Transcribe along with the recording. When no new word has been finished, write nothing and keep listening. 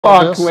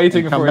fuck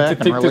waiting for it to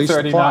tick to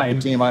 39.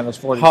 T-minus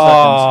 40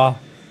 seconds.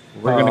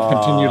 We're going to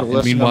continue to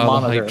listen meanwhile, and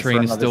monitor. the hype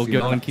train is still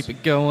going. Keep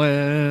it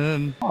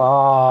going.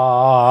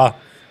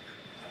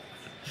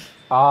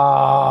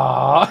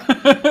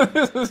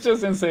 This is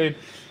just insane.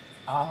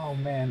 Oh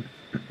man.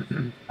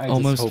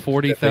 Almost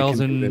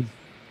 40,000.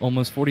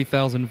 Almost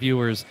 40,000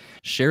 viewers.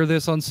 Share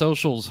this on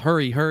socials.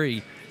 Hurry,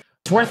 hurry.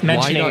 It's worth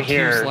mentioning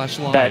here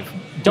that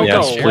don't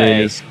go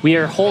away. We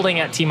are holding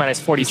at T-minus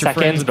 40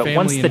 seconds, but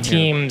once the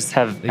teams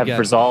have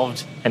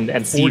resolved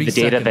and see the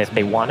data that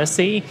they want to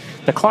see,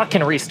 the clock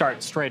can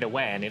restart straight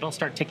away, and it'll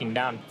start ticking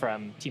down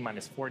from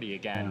T-minus 40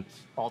 again,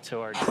 all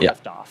towards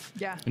liftoff.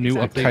 Yeah, a new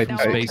update from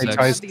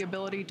SpaceX. The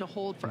ability to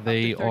hold for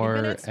they are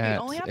minutes. at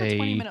a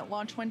 20-minute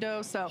launch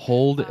window, so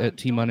hold at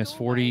T-minus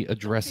 40,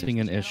 addressing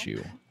an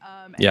issue.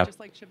 Yeah. Just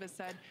like Shiva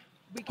said,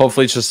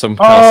 hopefully it's just some.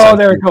 Oh,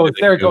 there it goes.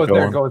 There it goes.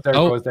 There it goes. There it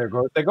goes. There it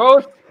goes. There it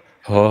goes.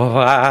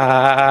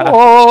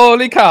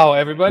 Holy cow,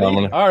 everybody.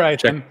 All right.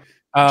 Checking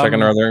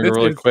our learning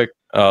really quick.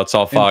 Oh, it's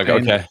all fog.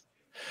 Insane. Okay.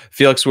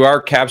 Felix, we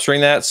are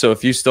capturing that. So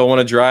if you still want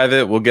to drive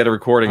it, we'll get a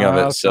recording of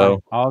it.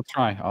 So I'll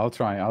try. Oh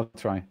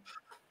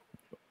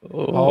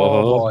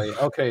boy.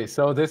 Okay.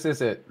 So this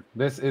is it.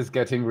 This is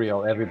getting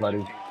real,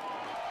 everybody.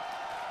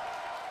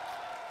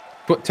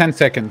 Put 10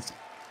 seconds.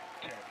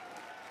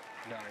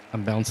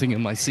 I'm bouncing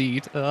in my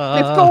seat. It's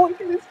going.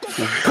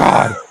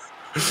 God.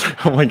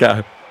 Oh my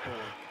God.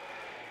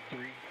 3,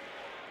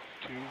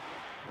 2,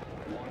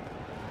 1.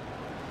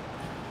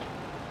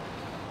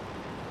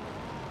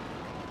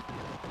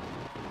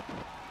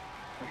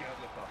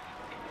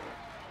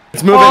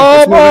 It's moving.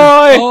 Oh it's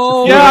boy!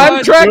 Oh, yeah,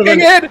 I'm tracking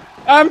it.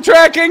 I'm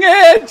tracking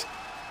it.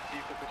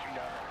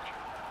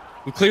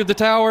 We cleared the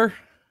tower.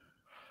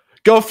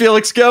 Go,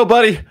 Felix. Go,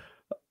 buddy.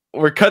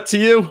 We're cut to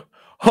you.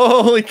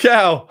 Holy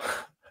cow.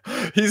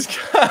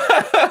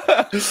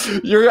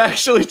 You're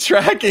actually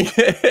tracking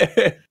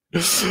it.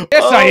 Yes,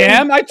 I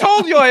am. I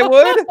told you I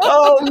would.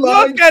 Oh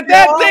my Look at God.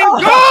 that thing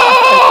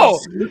go!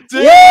 Dude.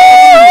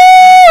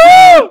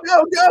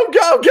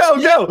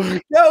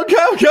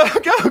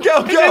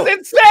 Go. This is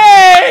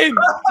insane!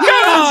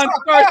 Come on,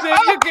 Starship,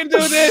 you can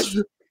do this.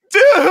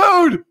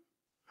 Dude!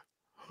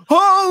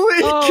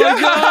 Holy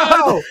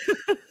cow!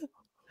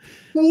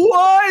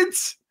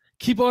 What?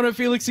 Keep on it,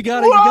 Felix. You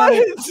got it. You got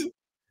it.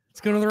 It's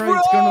going to the right. Bro.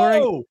 It's going to the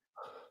right.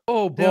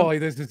 Oh boy,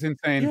 this is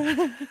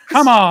insane.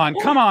 Come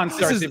on,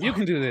 Starship, you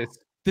can do this.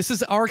 This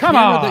is our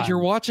camera that you're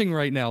watching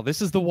right now.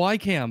 This is the Y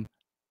cam.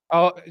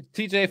 Oh,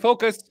 TJ,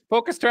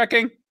 focus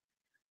tracking.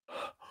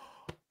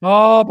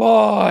 Oh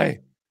boy.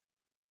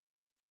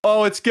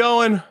 Oh, it's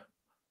going.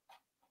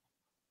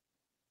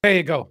 There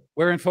you go.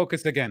 We're in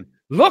focus again.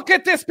 Look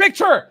at this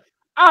picture.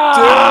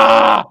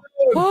 Ah!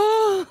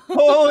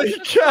 Holy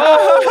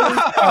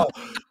cow!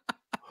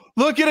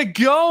 Look at it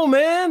go,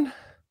 man.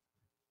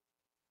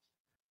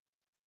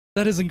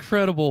 That is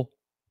incredible.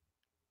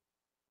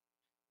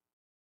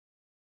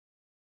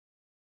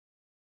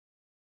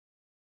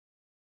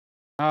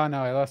 Oh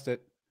no, I lost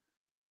it.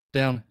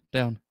 Down.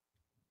 Yeah,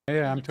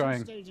 I'm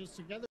trying.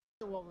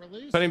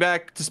 Putting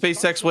back to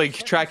SpaceX Wake.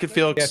 Track it,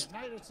 Felix.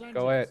 Yes.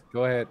 Go ahead.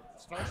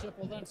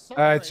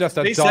 It's just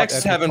a SpaceX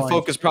is having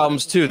focus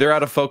problems too. They're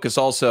out of focus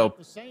also.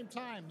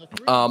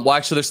 Well,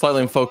 actually, they're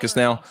slightly in focus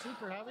now.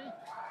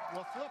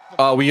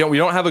 We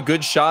don't have a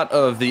good shot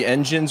of the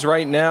engines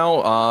right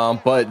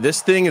now, but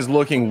this thing is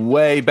looking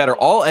way better.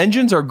 All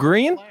engines are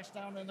green?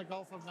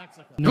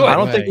 No I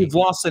don't way. think we've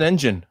lost an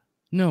engine.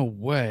 No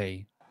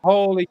way.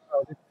 Holy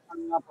cow, this is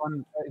coming up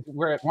on,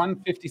 we're at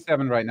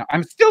 157 right now.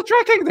 I'm still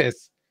tracking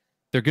this.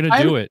 They're going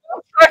to do it.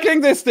 I'm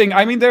tracking this thing.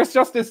 I mean, there's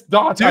just this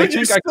dot. Dude, I think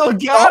you still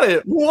got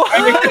it. What?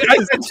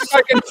 I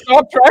can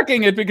stop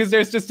tracking it because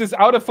there's just this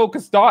out of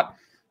focus dot.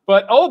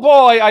 But oh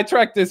boy, I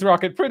tracked this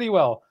rocket pretty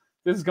well.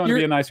 This is going to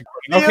be a nice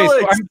recording. Okay,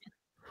 so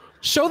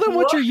show them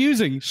what you're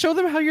using. Show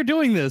them how you're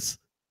doing this.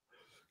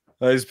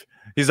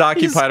 He's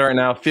occupied right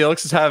now.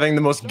 Felix is having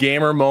the most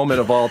gamer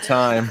moment of all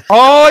time.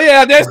 Oh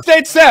yeah, there's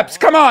state steps.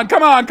 Come on.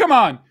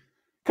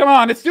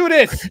 Let's do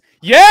this.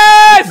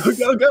 Yes.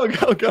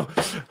 Go.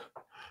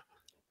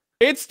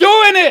 It's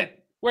doing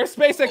it. Where's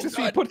SpaceX's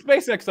feet? Put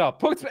SpaceX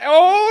up.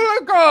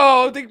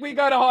 Oh, we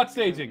got a hot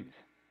staging.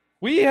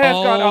 We have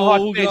got a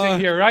hot staging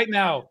here right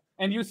now.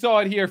 And you saw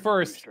it here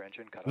first.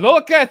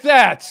 Look at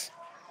that.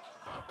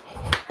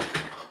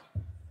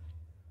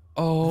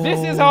 Oh. This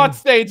is hot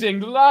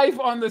staging live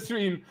on the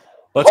stream.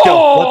 Let's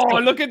go. Oh,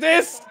 look at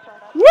this.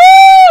 Woo!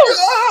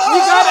 We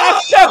got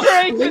us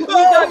separated.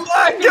 Oh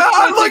my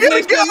God, look at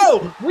it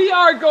go. We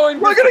are going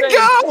to Look at it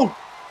go.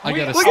 I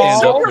got to look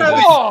stand at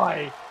up.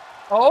 boy.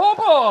 Oh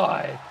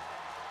boy.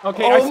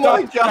 Okay, I Oh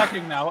my stopped God.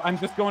 tracking now. I'm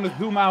just going to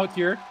zoom out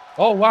here.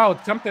 Oh wow,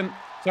 something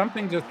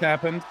just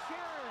happened.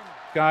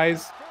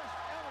 Guys.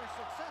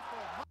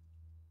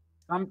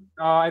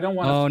 I don't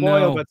want to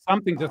spoil, but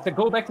something just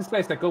go back to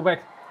SpaceX. Go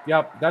back.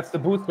 Yep, that's the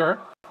booster.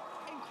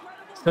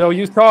 So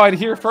you saw it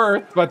here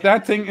first, but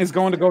that thing is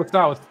going to go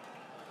south.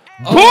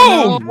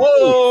 Oh, Boom!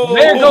 no.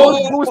 There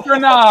goes booster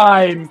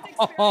 9.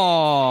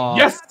 Oh.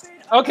 Yes.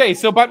 Okay,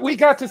 so but we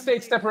got to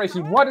stage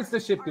separation. What is the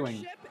ship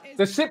doing?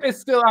 The ship is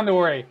still on the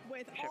way.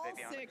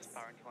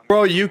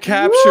 Bro, you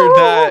captured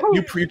that.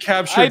 You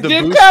captured the booster.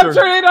 I did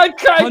capture it. I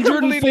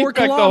 104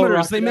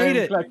 kilometers. They made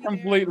it. Like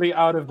completely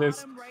out of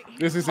this.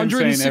 This is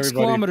 106 insane,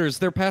 everybody. kilometers.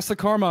 They're past the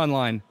Karman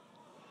line.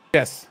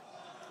 Yes.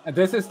 And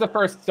this is the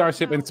first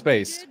Starship in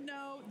space.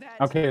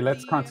 Okay,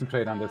 let's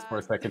concentrate on this for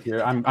a second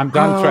here. I'm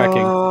done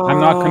tracking. I'm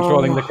not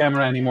controlling the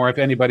camera anymore. If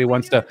anybody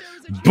wants to,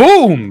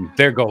 boom!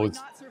 There goes.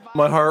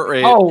 My heart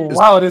rate. Oh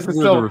wow, this is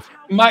so.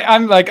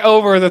 I'm like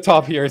over the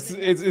top here. This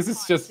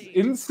is just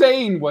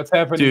insane what's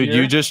happening. Dude,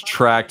 here. you just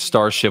tracked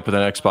Starship with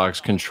an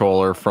Xbox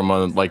controller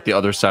from like the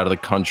other side of the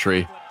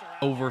country.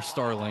 Over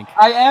Starlink.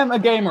 I am a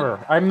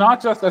gamer. I'm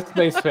not just a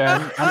space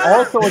fan. I'm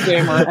also a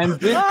gamer, and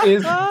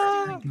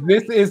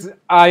this is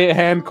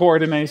eye-hand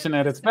coordination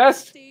at its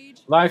best.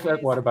 Live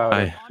at What About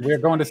It? We're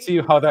going to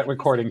see how that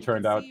recording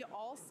turned out.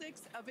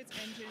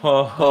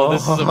 Oh,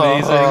 this is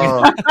amazing.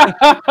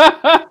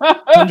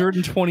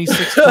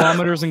 126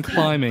 kilometers and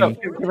climbing. So,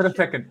 give it a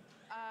second.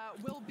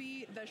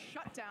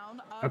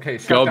 Okay,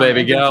 go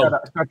baby, go.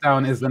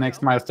 Shutdown is the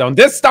next milestone.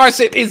 This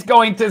Starship is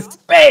going to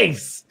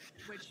space.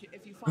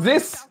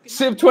 This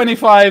Ship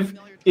 25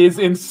 is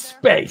in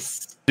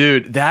space.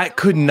 Dude, that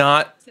could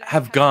not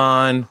have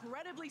gone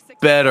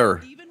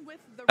better.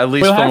 At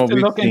least we'll from have what to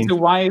we've look seen. into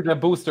why the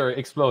booster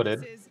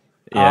exploded.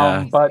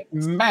 Yeah. But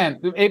man,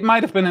 it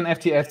might have been an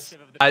FTS.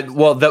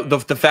 Well,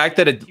 the fact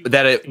that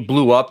it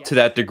blew up to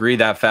that degree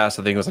that fast,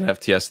 I think it was an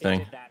FTS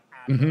thing.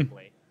 Mm-hmm.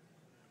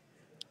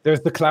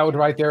 There's the cloud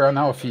right there on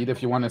our feed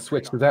if you want to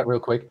switch to that real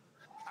quick.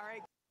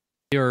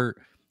 They're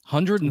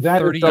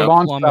 138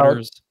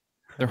 kilometers.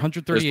 They're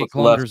 138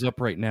 kilometers up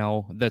right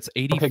now. That's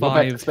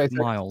 85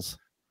 miles.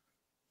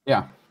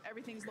 Yeah.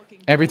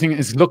 Everything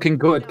is looking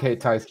good, Kate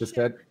Tice just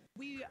said.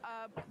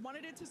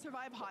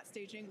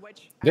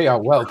 They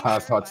are well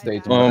past hot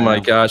staging. Oh my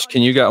gosh!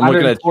 Can you I'm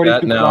looking at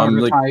that now. I'm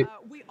like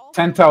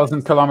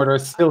 10,000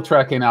 kilometers, still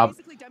tracking up.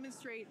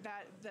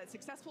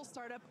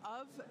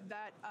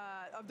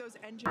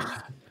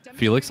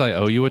 Felix, I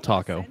owe you a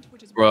taco,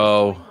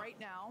 bro.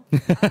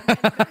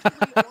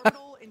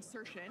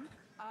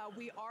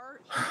 We are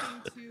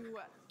hoping to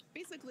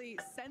basically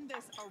send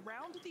this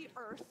around the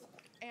Earth,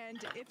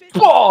 and if it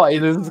boy,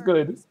 this is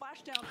good.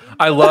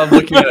 I love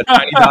looking at a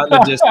tiny dot in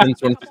the distance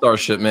from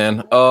Starship,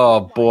 man.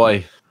 Oh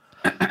boy.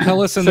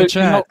 Tell us in the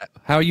chat,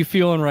 how are you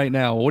feeling right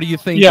now? What are you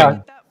thinking?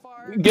 Yeah,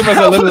 give us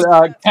a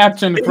little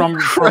caption from.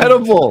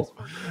 Incredible.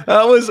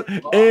 That was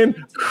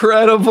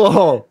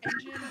incredible.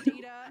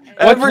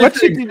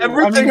 Everything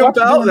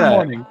about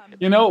that.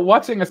 You know,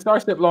 watching a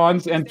Starship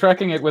launch and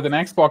tracking it with an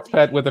Xbox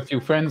pad with a few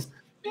friends,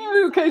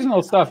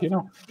 occasional stuff, you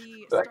know.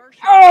 Like,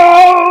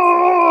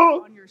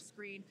 oh! On your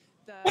screen,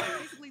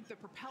 basically the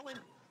propellant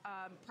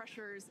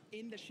pressures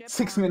in the ship.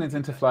 6 minutes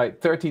into flight,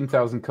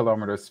 13,000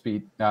 kilometers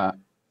speed,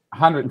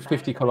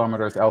 150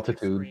 kilometers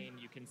altitude.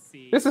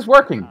 This is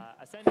working.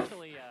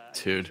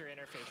 Dude.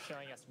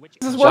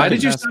 This is Why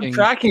did you stop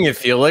tracking it,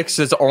 Felix?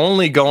 It's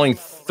only going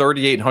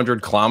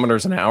 3,800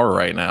 kilometers an hour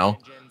right now.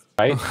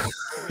 Right?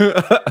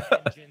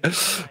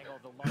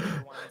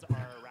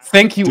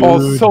 Thank you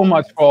all so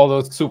much for all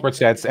those super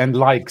chats and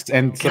likes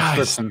and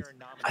subscriptions.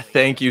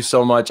 Thank you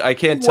so much. I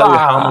can't tell you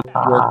how much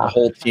work the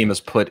whole team has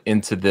put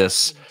into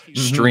this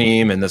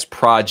stream and this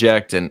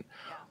project and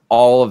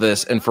all of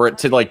this, and for it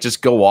to like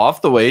just go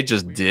off the way it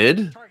just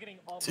did,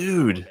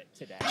 dude.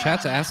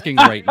 Chat's asking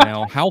right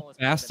now, how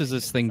fast is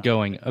this thing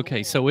going?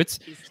 Okay, so it's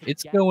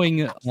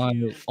going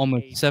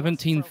almost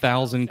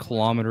 17,000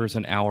 kilometers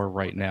an hour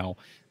right now.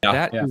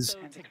 That is,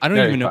 I don't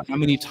even know how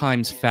many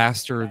times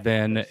faster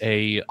than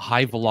a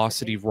high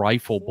velocity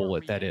rifle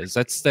bullet that is.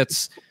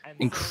 That's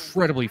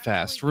incredibly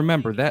fast.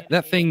 Remember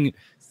that thing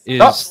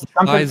is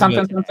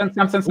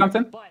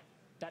something.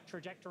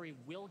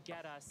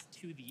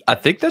 I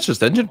think that's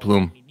just engine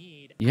plume.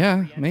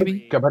 Yeah,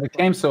 maybe. But it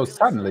came so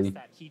suddenly.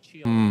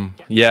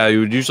 Yeah,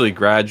 you would usually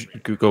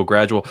go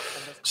gradual.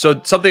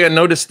 So something I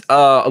noticed,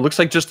 it looks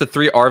like just the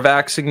 3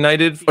 RVACs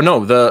ignited. Oh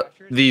no, the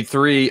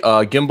 3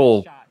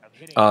 gimbal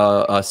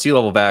sea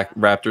level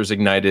Raptors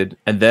ignited,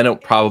 and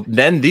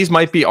then these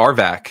might be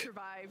RVAC.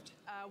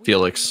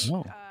 Felix.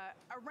 Oh.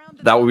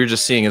 That what we were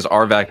just seeing is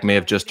RVAC may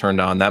have just turned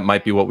on. That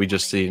might be what we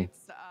just seen.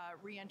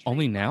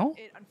 Only now?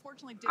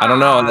 I don't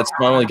know. That's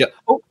normally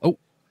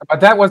but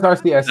that was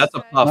RCS. That's a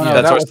puff.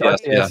 No, that's RCS.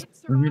 Yeah.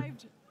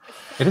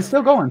 It is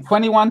still going.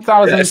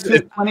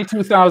 21,000,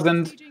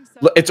 22,000.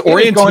 It's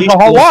orientation. Going to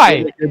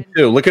Hawaii. Really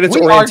too. Look at its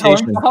we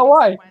orientation. Are going to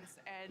Hawaii.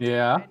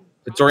 Yeah.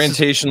 Its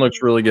orientation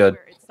looks really good.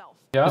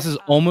 Yeah. This is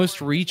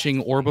almost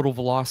reaching orbital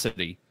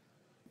velocity.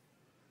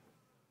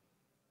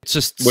 It's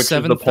just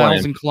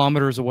 7,000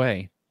 kilometers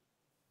away.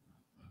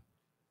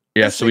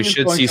 Yeah, so we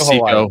should see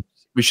Seco.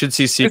 We should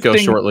see Seco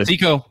shortly.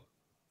 Seco.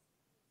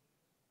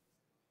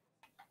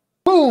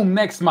 Boom!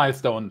 Next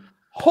milestone.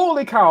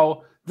 Holy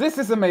cow! This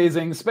is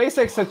amazing.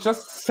 SpaceX has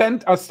just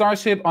sent a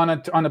Starship on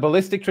a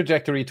ballistic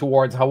trajectory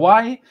towards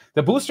Hawaii.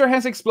 The booster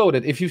has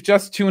exploded. If you've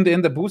just tuned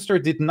in, the booster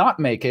did not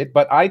make it,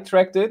 but I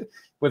tracked it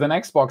with an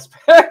Xbox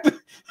pad.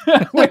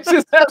 which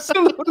is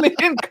absolutely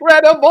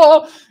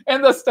incredible.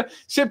 And the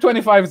ship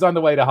 25 is on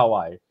the way to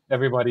Hawaii.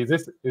 Everybody,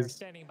 this is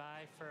standing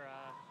by for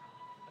a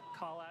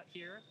call out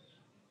here.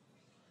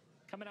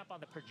 Coming up on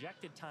the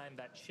projected time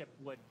that ship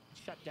would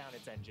shut down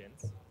its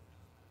engines.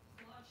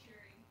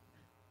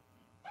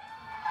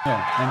 Yeah,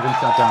 engine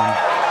shut down.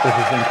 This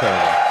is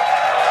incredible.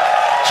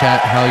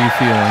 Chat, how are you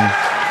feeling?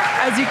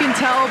 As you can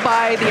tell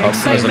by the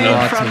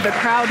excitement from the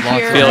crowd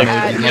here,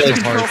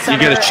 you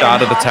get a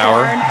shot of the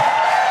tower.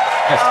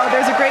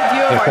 There's a great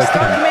view of our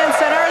Star Command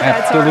Center.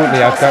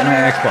 Absolutely, I've got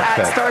my Xbox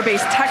at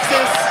Starbase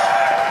Texas.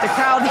 The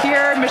crowd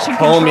here, Mission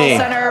Control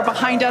Center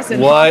behind us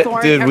in what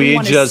Hawthorne. did we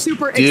Everyone just is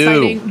super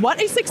do? exciting.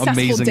 What a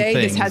successful day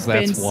this has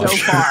been so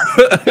far.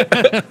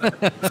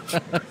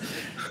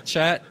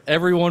 Chat,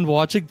 everyone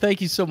watching, thank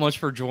you so much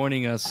for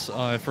joining us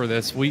for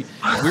this.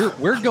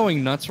 We're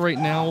going nuts right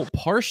now,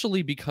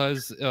 partially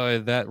because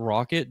that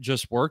rocket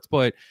just worked,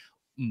 but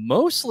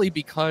mostly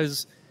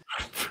because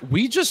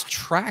we just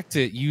tracked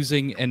it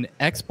using an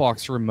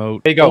Xbox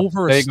remote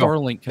over a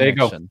Starlink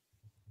connection.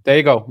 There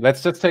you go.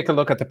 Let's just take a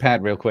look at the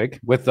pad real quick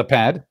with the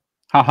pad.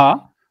 Haha.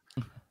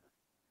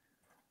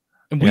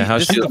 And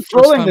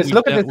controlling this.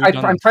 Look at this.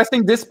 I'm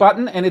pressing this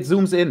button and it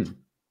zooms in.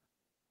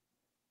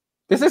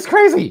 This is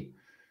crazy.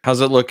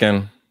 How's it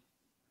looking?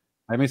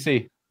 Let me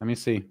see. Let me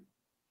see.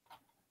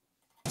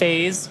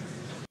 Phase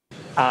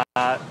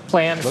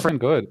plan. Looking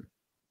good.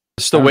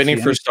 Still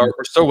waiting for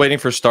We're still waiting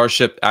for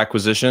Starship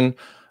acquisition.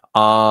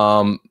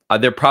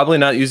 They're probably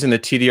not using the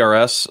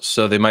TDRS,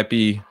 so they might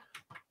be.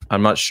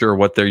 I'm not sure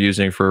what they're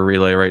using for a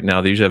relay right now.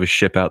 They usually have a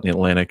ship out in the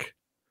Atlantic.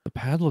 The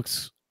pad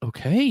looks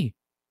okay.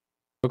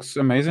 Looks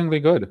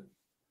amazingly good.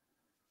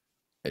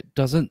 It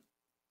doesn't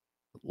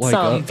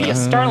like via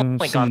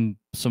Starlink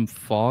some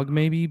fog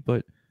maybe,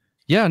 but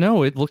yeah,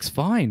 no, it looks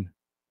fine.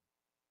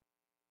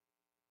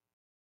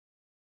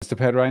 It's the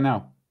pad right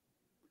now.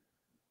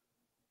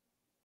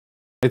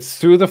 It's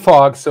through the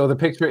fog, so the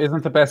picture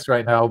isn't the best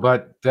right now,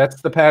 but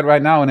that's the pad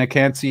right now, and I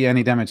can't see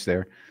any damage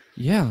there.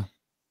 Yeah.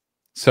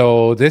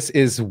 So this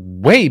is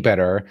way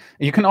better.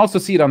 You can also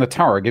see it on the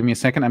tower. Give me a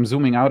second. I'm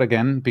zooming out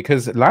again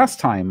because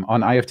last time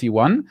on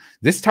IFT1,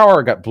 this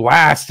tower got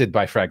blasted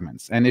by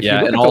fragments. And if you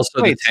look and at also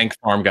those plates, the tank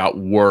farm got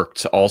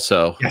worked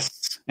also.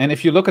 Yes. And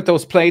if you look at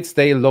those plates,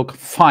 they look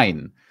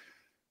fine.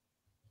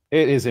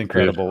 It is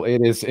incredible.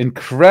 It is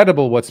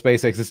incredible what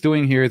SpaceX is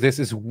doing here. This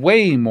is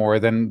way more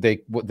than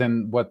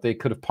what they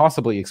could have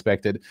possibly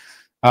expected.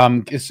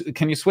 Can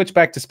you switch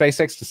back to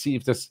SpaceX to see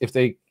if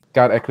they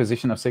got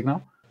acquisition of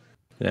signal?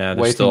 Yeah,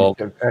 they're still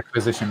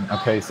acquisition.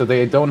 Okay, so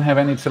they don't have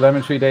any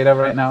telemetry data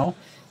right now.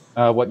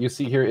 What you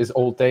see here is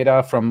old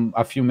data from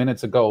a few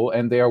minutes ago,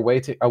 and they are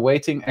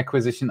awaiting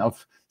acquisition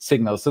of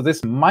signal. So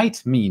this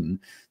might mean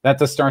that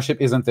the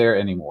Starship isn't there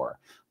anymore,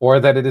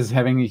 or that it is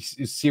having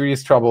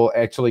serious trouble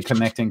actually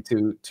connecting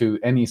to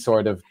any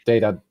sort of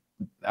data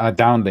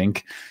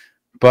downlink.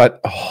 But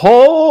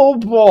oh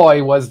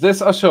boy, was this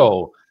a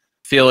show!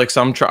 Felix,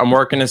 I'm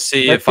working to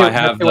see if I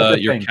have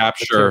your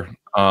capture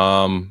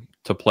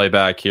to play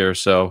back here,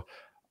 so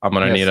I'm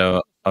gonna need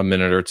a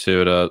minute or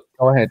two to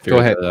go ahead. Go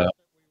ahead.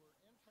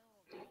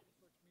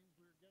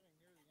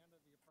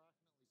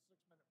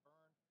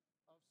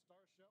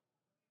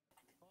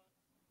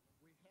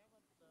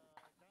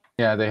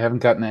 Yeah, they haven't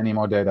gotten any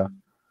more data.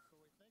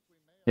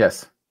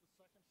 Yes.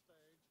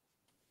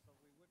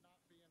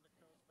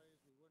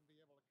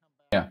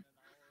 Yeah.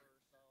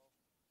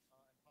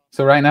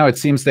 So right now it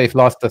seems they've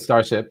lost the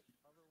Starship.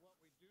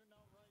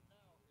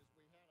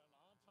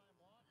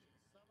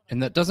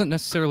 And that doesn't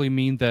necessarily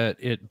mean that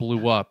it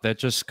blew up. That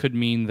just could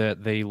mean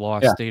that they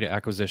lost data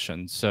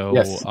acquisition. So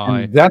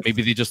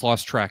maybe they just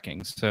lost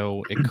tracking.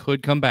 So it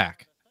could come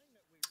back.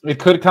 It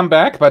could come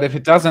back, but if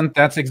it doesn't,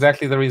 that's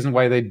exactly the reason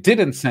why they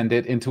didn't send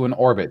it into an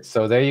orbit.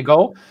 So there you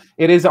go.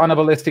 It is on a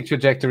ballistic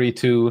trajectory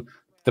to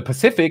the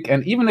Pacific.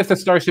 And even if the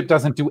Starship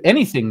doesn't do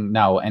anything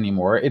now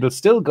anymore, it'll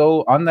still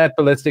go on that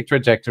ballistic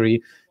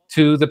trajectory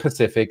to the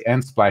Pacific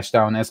and splash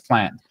down as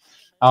planned.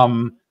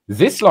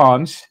 This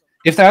launch,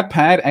 if that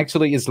pad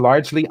actually is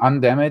largely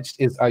undamaged,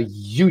 is a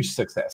huge success.